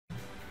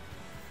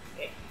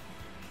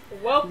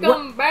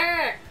Welcome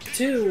back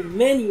to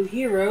Menu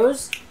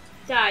Heroes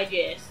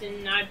Digest,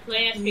 and I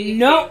play as Pikachu.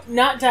 Nope,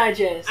 not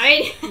Digest.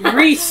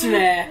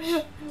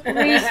 ReSmash.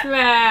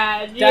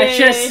 ReSmash.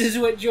 Digest is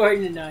what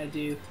Jordan and I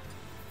do.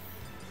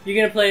 You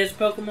gonna play as a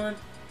Pokemon?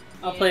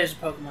 I'll play as a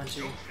Pokemon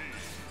too.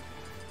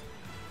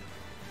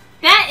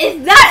 That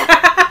is not.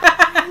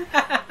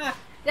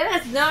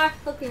 That is not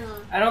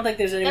Pokemon. I don't think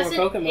there's any more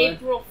Pokemon. That's an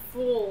April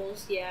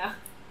Fool's, yeah.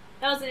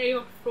 That was an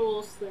April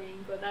Fool's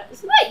thing, but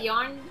isn't that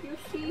Yarn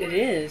Yoshi? It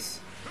is.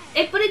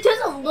 But it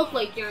doesn't look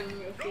like Yarn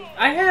Yoshi.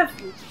 I have.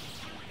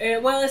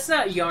 Well, it's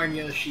not Yarn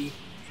Yoshi.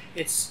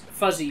 It's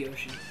Fuzzy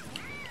Yoshi.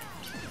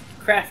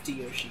 Crafty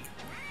Yoshi.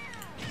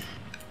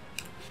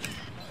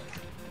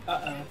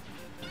 Uh-oh.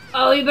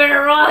 Oh, you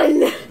better run!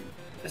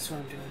 That's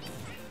what I'm doing.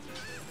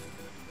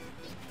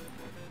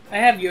 I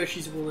have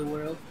Yoshi's Woolly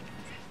World.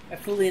 I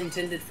fully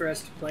intended for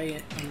us to play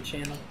it on the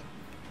channel.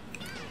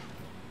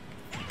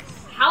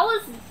 How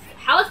is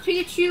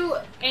Pikachu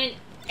an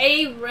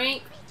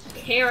A-rank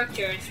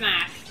character in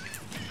Smash?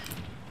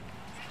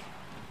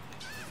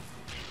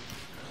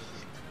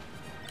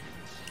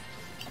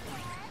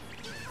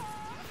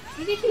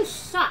 Pikachu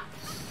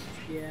sucks.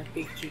 Yeah,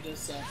 Pikachu does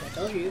suck. I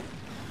told you.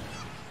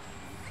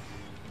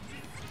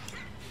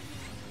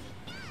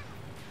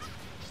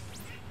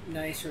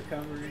 Nice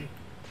recovery.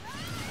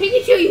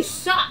 Pikachu, you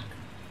suck!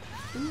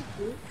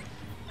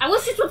 I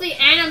wish this was the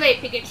anime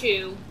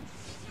Pikachu.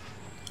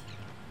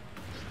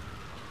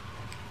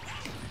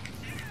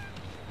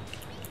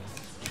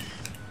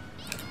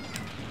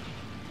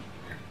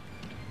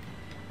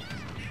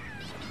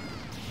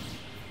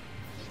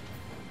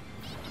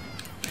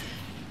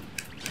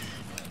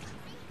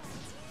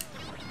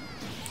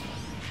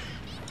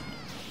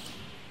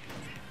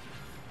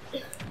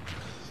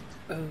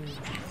 Oh.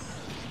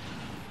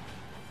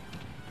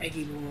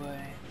 Eggy boy.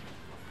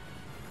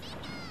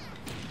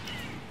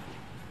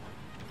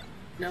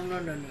 No, no,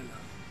 no, no, no.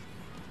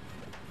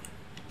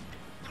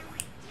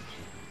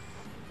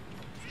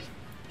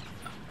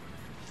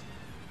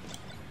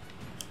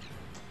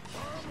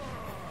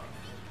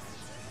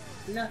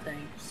 No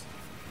thanks.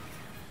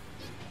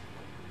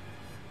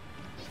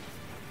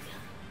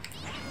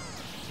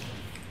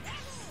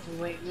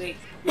 Wait, wait.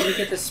 Let me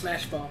get the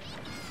Smash Ball.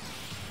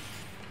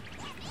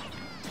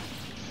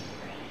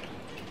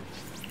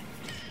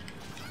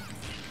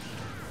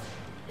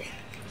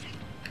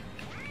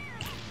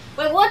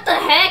 Wait, what the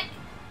heck?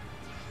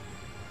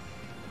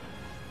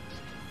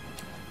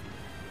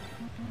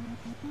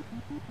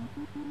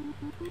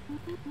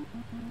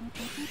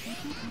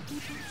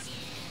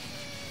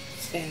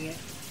 Dang it.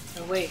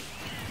 Oh, wait.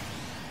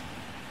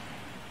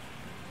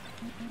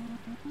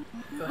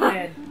 Go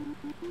ahead.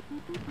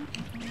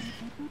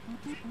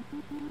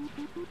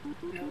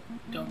 No,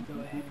 don't go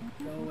ahead.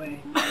 Go away.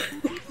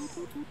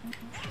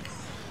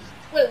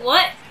 Wait,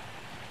 what?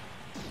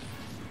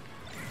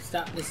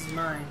 Stop, this is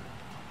mine.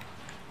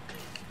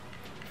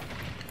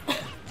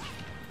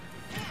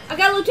 I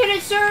got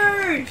Lieutenant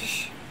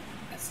Surge!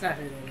 That's not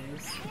who that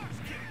is.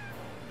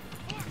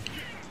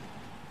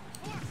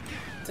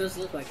 It does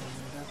look like him,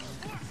 doesn't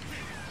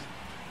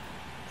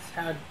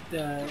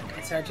it?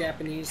 That's how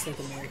Japanese think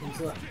Americans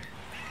look.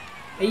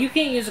 Hey, you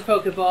can't use a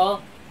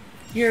Pokeball.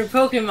 You're a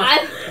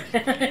Pokemon.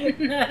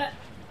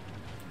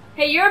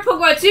 Hey, you're a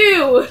Pokemon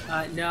too!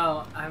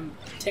 No, I'm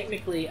a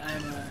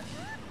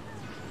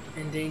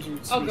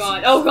endangered species. Oh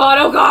god, oh god,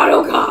 oh god,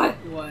 oh god!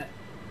 What?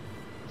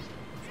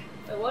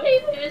 Wait, what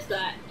even is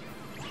that?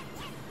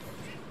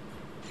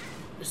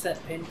 Just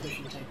that pin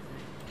pushing type thing.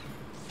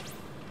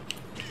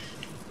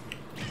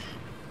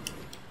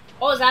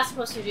 What was that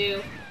supposed to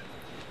do?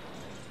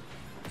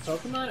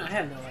 Pokemon? I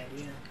have no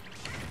idea.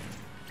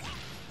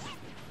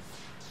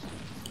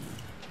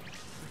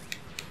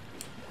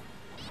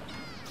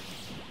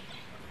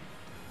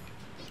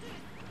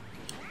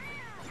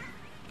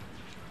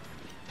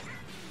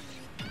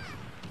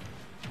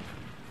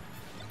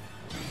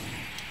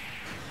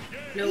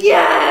 No.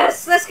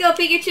 Yes! Let's go,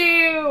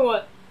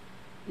 Pikachu!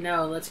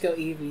 No, let's go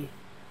Eevee.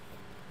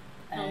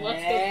 No,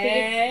 let's go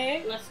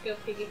Pikachu. Let's go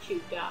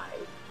Pikachu die.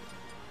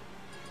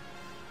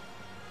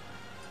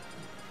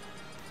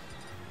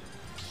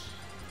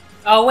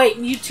 Oh wait,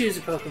 Mewtwo's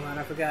a Pokemon,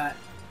 I forgot.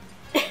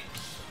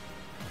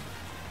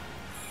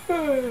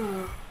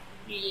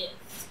 Yes.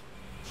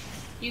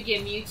 You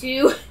get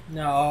Mewtwo?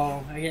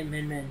 No, I get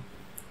Min.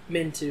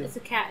 Min2. It's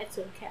a cat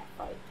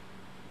fight.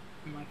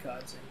 Oh my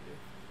god, Xander.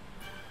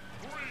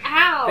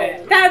 Ow!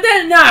 That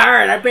did not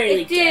hurt, I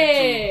barely It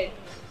did!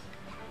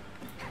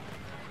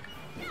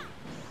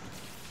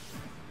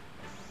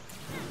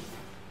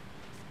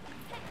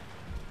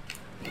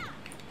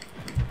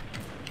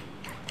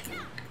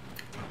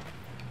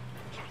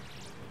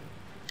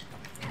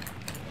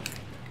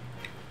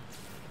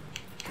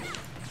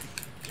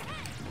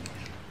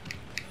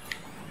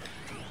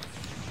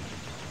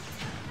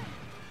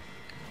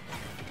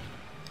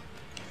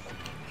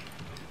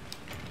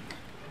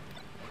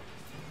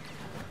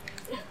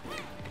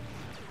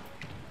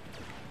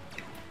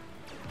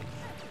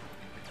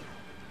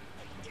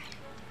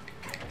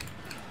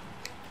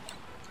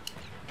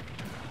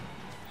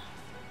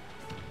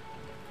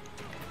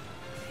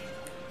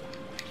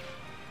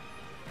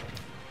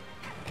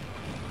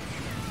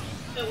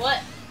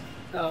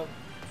 Oh.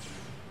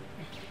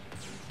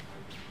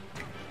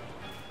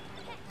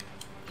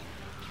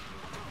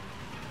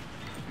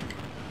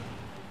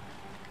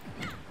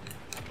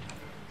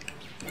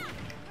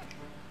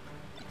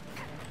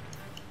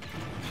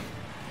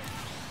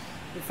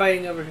 We're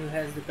fighting over who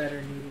has the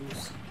better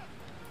noodles.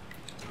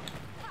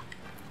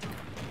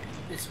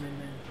 It's Min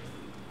Min.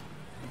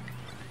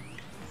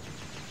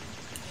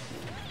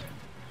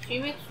 She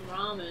makes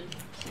ramen.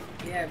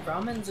 Yeah,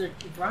 ramen's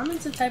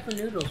a type of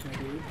noodles, my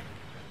dude.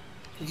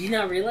 Did you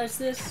not realize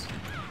this?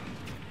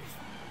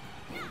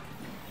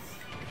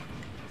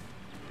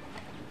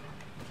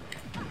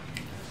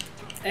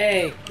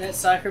 Hey, that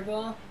soccer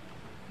ball?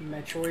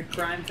 Metroid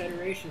Prime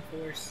Federation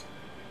Force.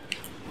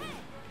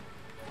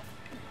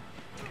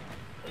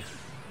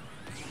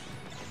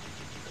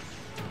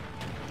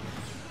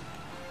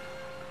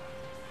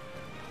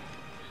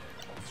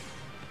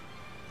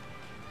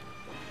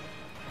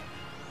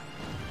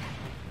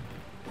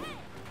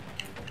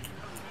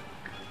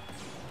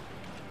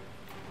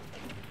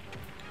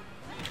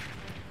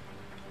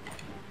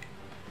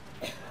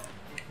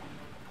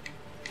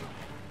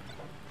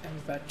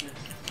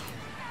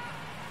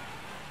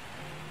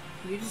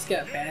 You just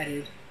got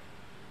batted.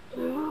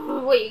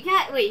 Wait, you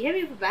hit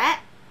me with a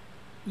bat?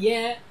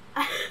 Yeah.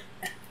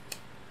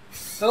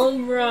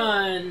 Home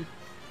run.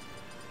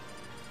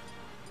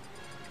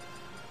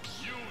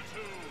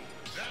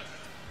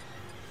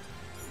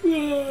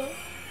 Let's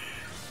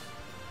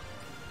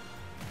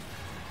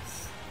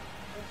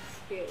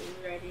get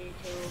ready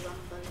to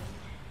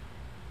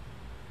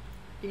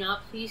rumble.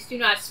 Please do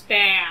not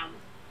spam.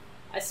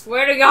 I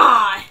swear to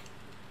God.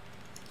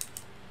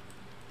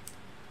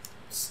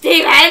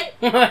 Steven!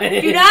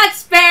 Do not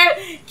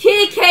spam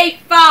KK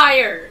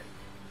Fire!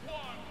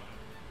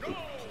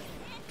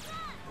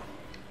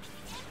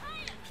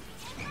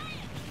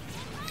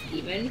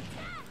 Steven?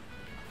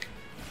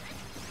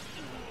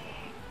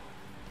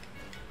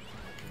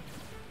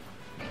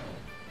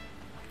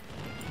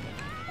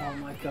 Oh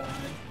my god.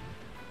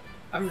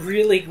 I'm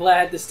really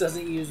glad this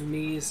doesn't use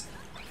Mii's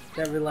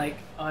that were like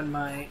on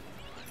my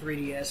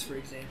 3DS, for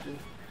example.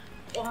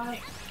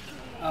 Why?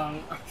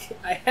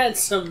 I had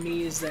some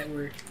Mii's that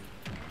were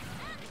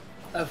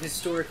of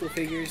historical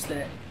figures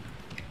that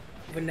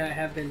would not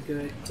have been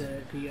good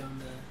to be on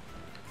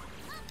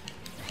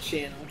the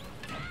channel.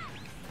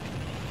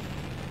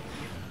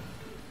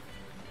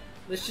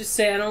 Let's just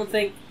say I don't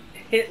think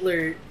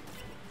Hitler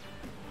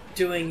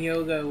doing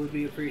yoga would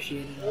be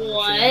appreciated on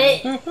the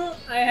channel.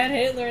 I had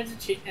Hitler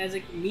as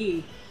a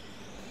Mii.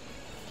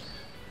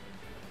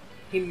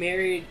 He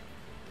married...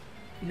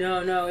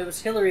 No, it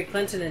was Hillary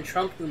Clinton and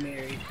Trump who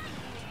married.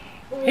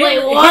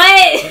 Wait,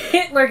 what?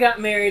 Hitler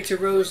got married to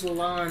Rose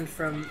Lalonde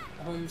from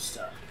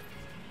Homestuck.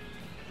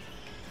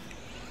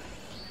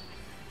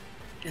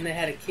 And they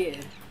had a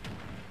kid.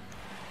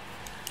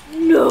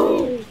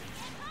 No!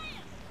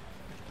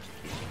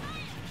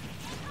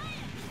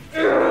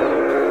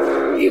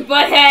 You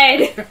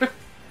butthead!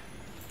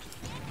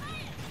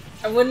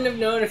 I wouldn't have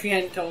known if you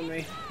hadn't told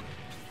me.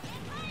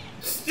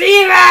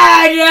 Steven!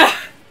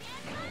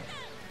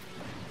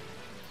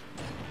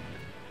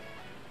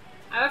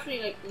 I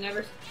actually, like,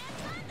 never...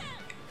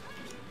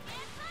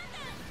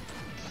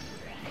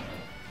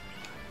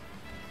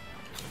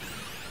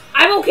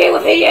 I'm okay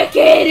with hitting a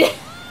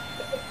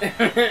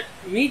kid!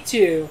 Me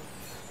too.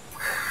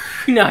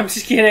 No, I'm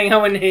just kidding. I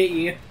wouldn't hit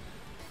you.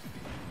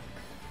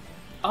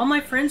 All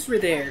my friends were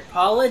there.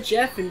 Paula,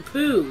 Jeff, and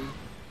Pooh.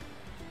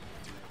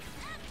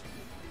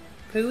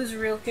 Pooh is a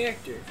real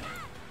character.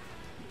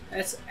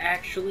 That's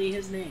actually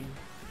his name.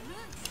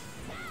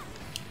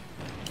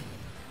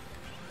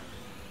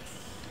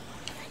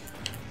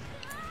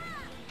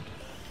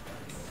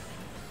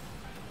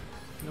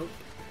 Nope.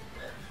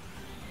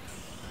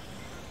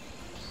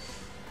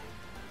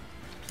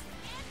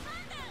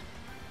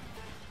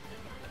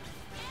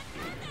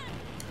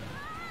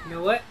 You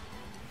know what?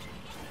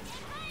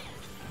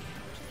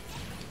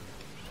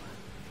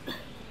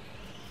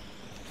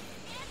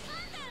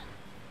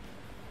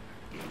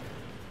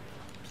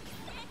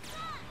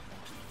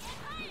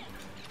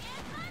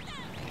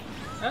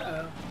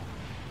 Uh-oh.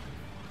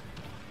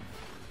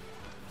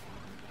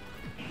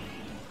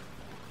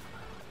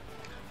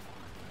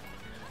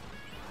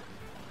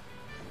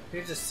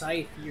 Here's a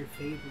scythe, your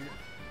favorite.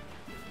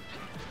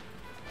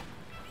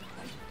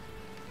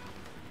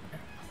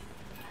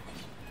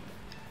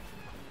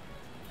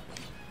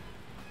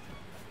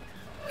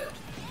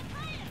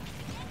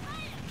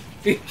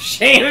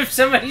 Shame if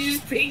somebody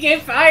just PK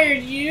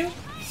fired you.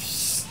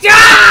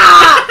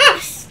 Stop!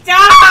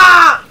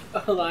 Stop!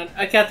 Hold on,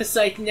 I got the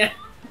scythe now.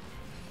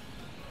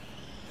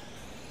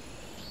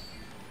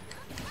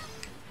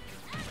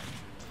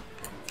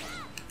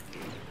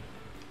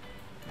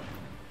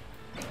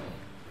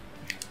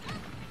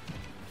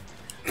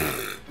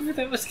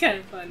 That was kind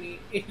of funny.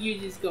 If you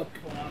just go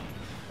plop.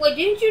 Wait,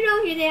 didn't you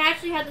know they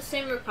actually had the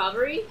same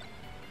recovery?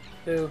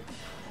 Who?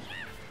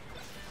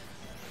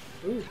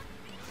 Ooh.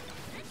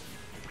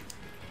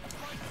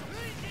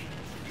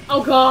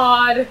 Oh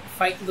God!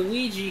 Fight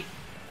Luigi.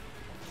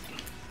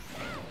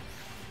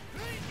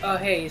 Oh,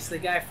 hey, it's the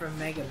guy from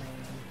Mega Man.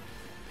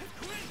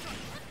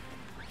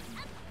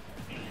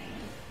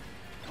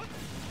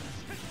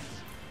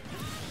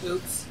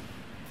 Oops.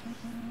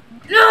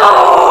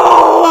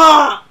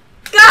 No!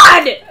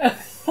 God!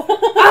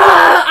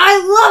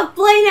 I love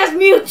playing as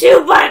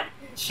Mewtwo, but...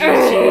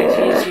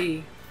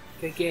 GG.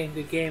 Good game,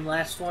 good game.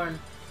 Last one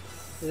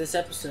for this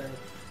episode.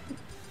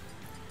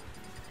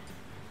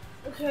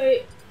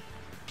 Okay.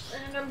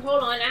 And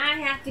hold on, I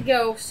have to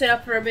go sit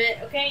up for a bit,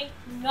 okay?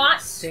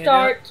 Not Stand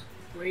start. up.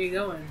 Where are you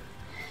going?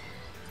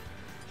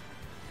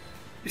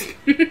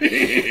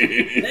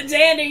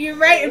 Xander, you're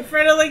right in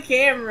front of the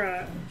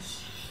camera.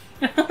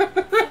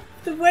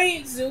 The way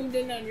it zoomed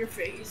in on your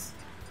face.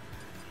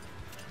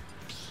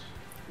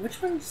 Which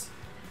ones?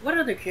 What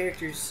other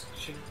characters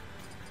should...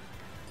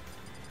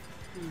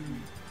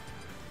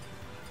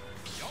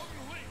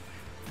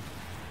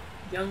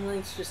 Young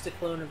Link's just a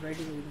clone of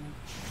regular Link.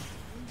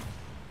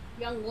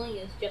 Young Link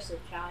is just a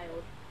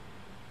child.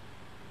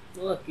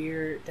 Look,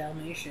 you're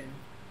Dalmatian.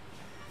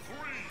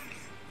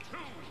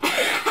 3, 2,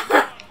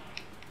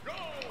 go!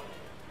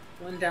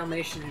 One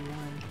Dalmatian and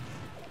one.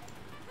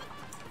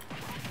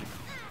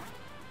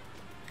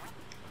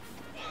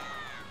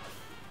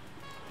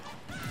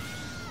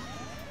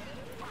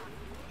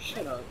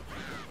 Shut up.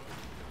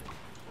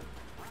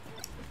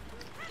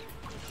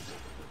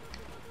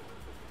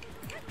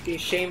 Be a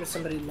shame if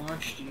somebody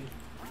launched you.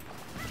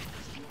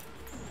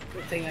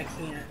 Good thing I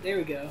can't. There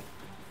we go.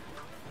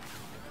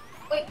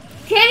 Wait,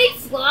 can he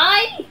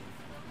fly?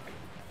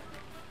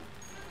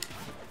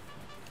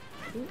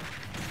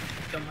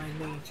 Don't mind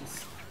me,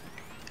 just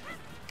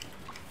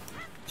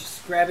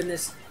grabbing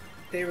this.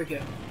 There we go.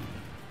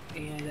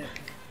 And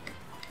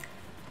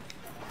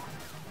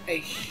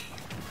Aish.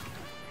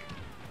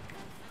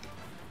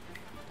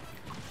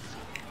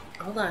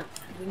 Hold on.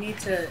 We need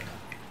to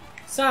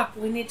stop.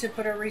 We need to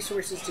put our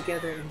resources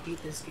together and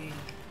beat this game.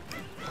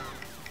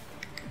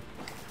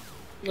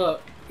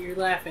 Look, you're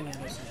laughing at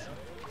us now.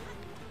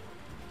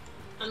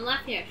 I'm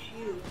laughing at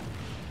you.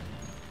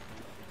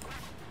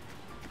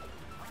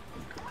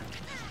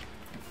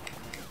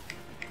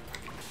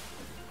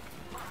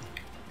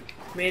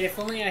 Man, if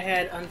only I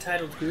had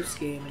Untitled Goose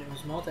Game and it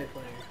was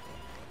multiplayer.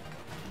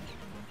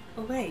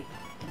 Oh wait.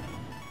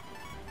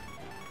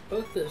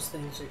 Both those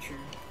things are true.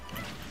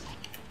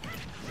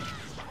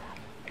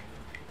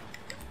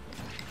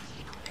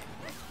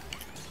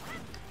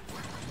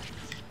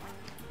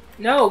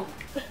 No!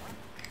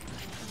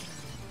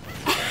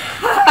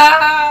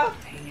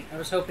 Dang it, I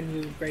was hoping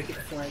you would break it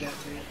before I got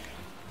to it.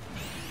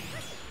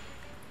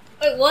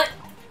 Wait, what?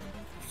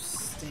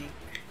 Stink.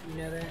 You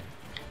know that?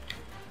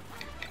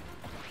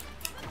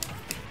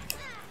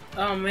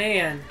 Oh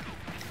man.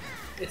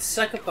 It's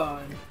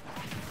Suckapon.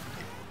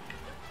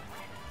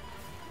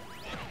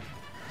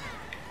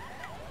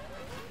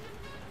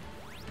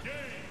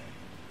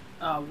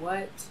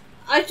 What?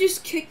 I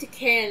just kicked a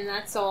can,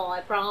 that's all,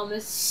 I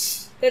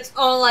promise. That's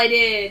all I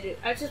did.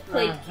 I just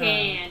played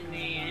can,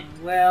 man.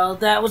 Well,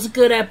 that was a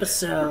good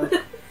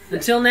episode.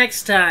 Until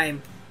next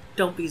time,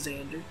 don't be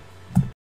Xander.